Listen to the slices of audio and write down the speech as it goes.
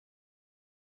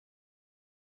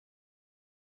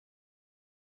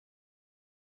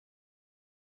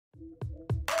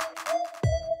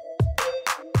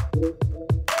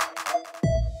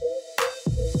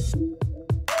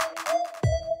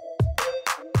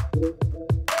What's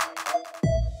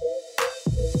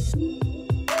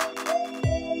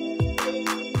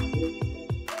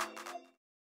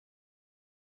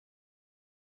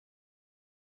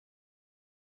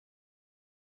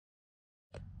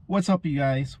up, you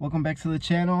guys? Welcome back to the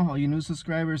channel. All you new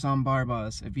subscribers, I'm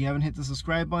Barbas. If you haven't hit the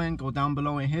subscribe button, go down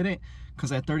below and hit it,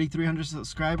 because at 3,300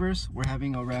 subscribers we're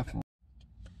having a raffle.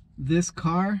 This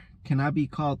car cannot be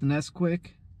called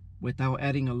Nesquik without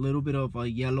adding a little bit of a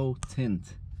yellow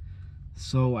tint.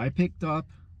 So I picked up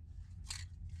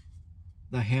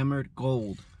the Hammered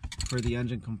Gold for the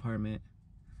engine compartment.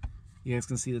 You guys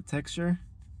can see the texture.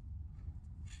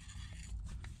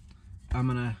 I'm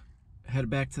gonna head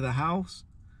back to the house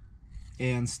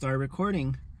and start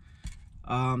recording.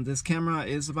 This camera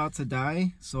is about to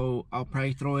die, so I'll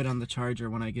probably throw it on the charger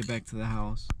when I get back to the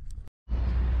house.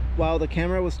 While the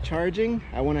camera was charging,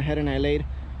 I went ahead and I laid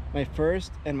my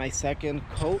first and my second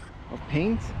coat of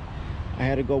paint. I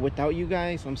had to go without you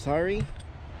guys, I'm sorry,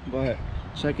 but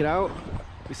check it out.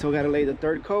 We still gotta lay the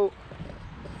third coat.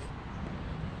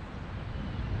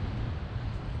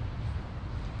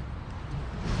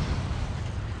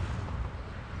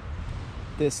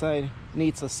 This side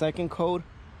needs a second coat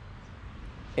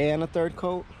and a third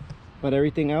coat, but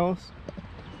everything else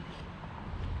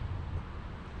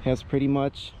has pretty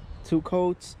much 2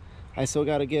 coats. I still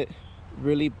got to get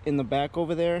really in the back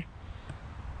over there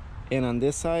and on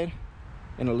this side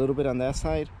and a little bit on that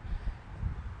side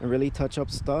and really touch up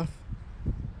stuff.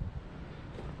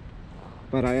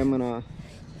 But I am gonna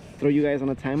throw you guys on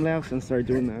a time lapse and start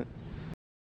doing that.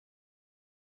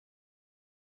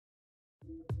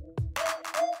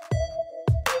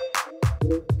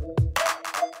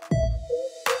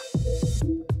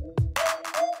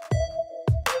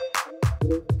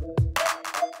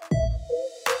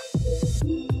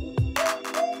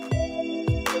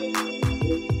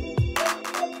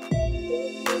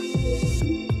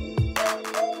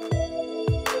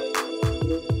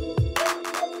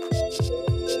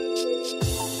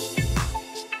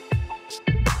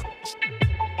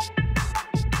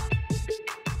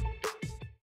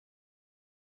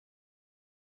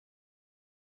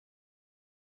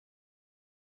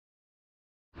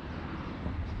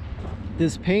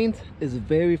 This paint is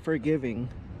very forgiving.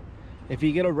 If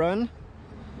you get a run,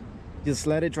 just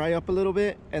let it dry up a little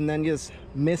bit and then just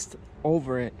mist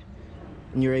over it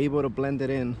and you're able to blend it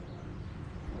in.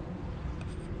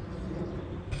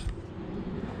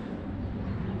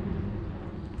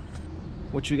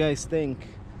 What you guys think?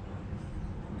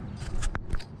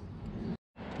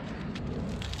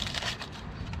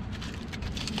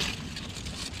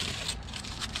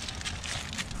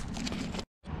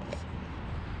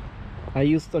 I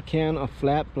used a can of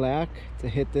flat black to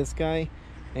hit this guy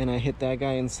and I hit that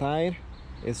guy inside.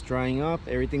 It's drying up.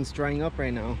 Everything's drying up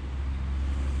right now.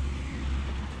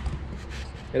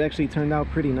 It actually turned out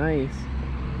pretty nice.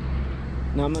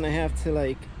 Now I'm gonna have to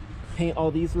like paint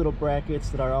all these little brackets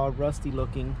that are all rusty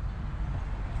looking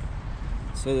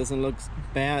so it doesn't look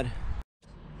bad.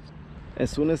 As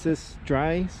soon as this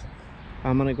dries,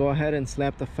 I'm gonna go ahead and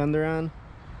slap the fender on,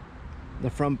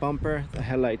 the front bumper, the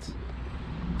headlights.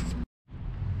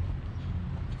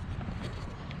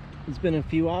 It's been a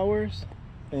few hours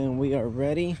and we are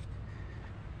ready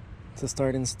to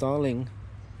start installing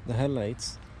the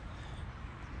headlights.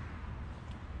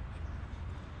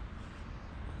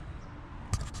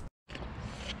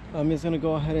 I'm just gonna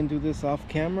go ahead and do this off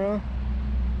camera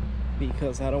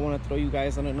because I don't want to throw you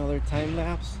guys on another time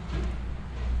lapse.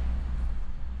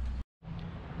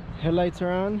 Headlights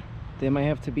are on. They might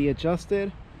have to be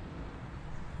adjusted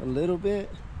a little bit.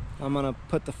 I'm gonna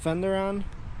put the fender on.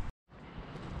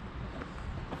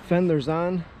 Fender's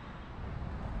on.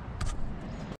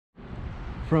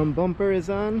 Front bumper is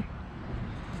on.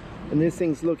 And this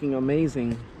thing's looking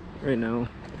amazing right now.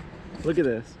 Look at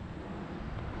this.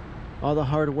 All the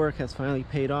hard work has finally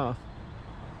paid off.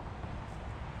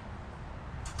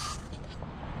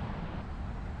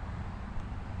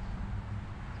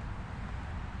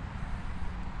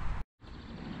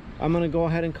 I'm gonna go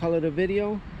ahead and call it a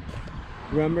video.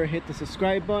 Remember, hit the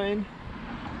subscribe button.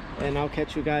 And I'll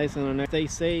catch you guys on the next. Stay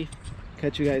safe.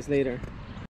 Catch you guys later.